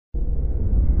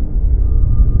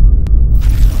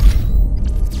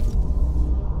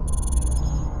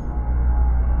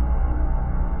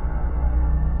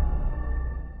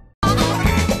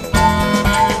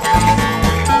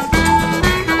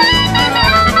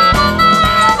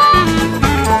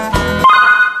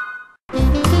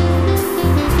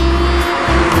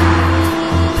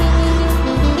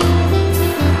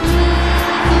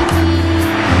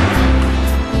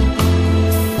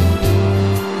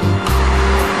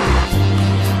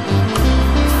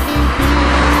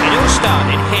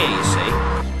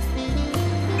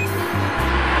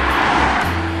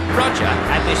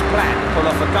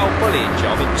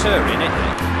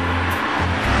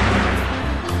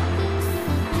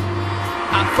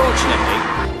Unfortunately,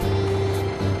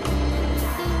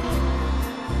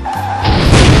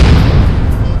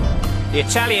 the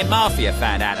Italian mafia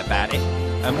found out about it,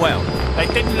 and well, they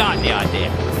didn't like the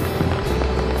idea.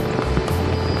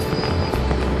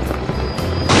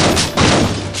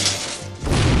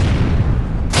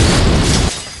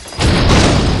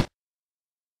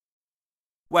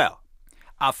 Well,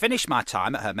 I've finished my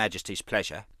time at Her Majesty's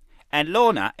pleasure, and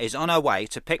Lorna is on her way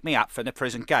to pick me up from the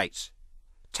prison gates.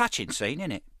 Touching scene,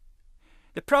 innit?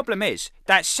 The problem is,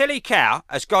 that silly cow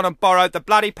has gone and borrowed the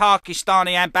bloody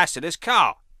Pakistani ambassador's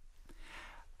car.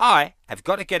 I have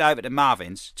got to get over to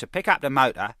Marvin's to pick up the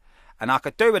motor, and I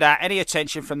could do without any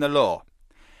attention from the law.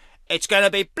 It's going to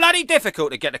be bloody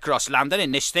difficult to get across London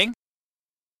in this thing.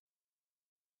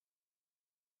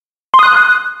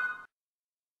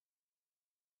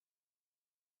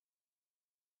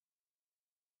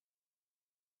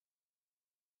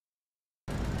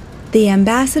 The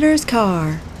ambassador's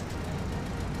car.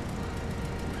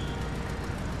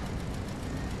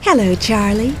 Hello,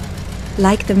 Charlie.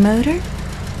 Like the motor?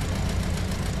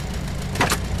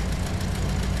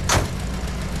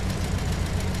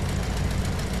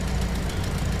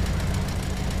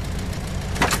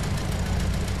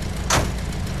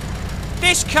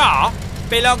 This car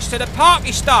belongs to the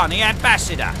Pakistani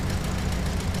ambassador.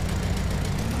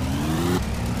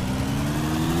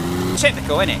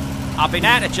 Typical, innit? I've been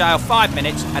out of jail 5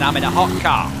 minutes and I'm in a hot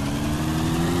car.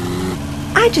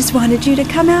 I just wanted you to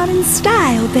come out in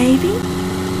style, baby.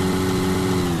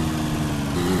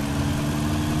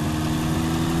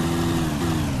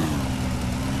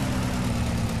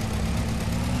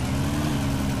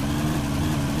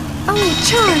 Oh,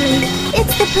 Charlie,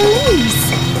 it's the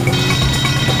police.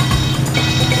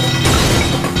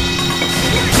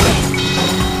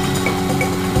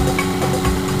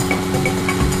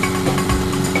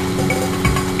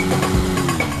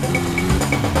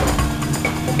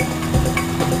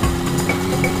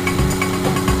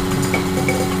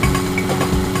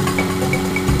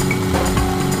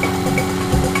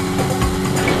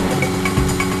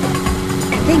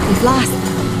 I think we've lost them.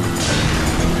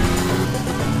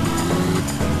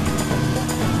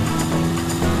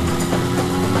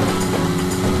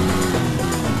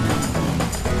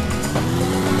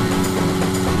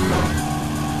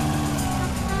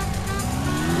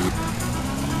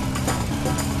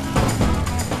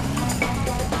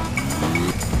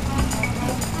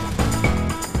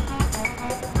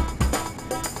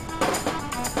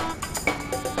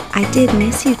 I did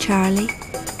miss you, Charlie.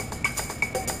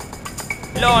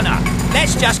 Lorna,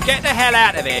 let's just get the hell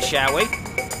out of here, shall we?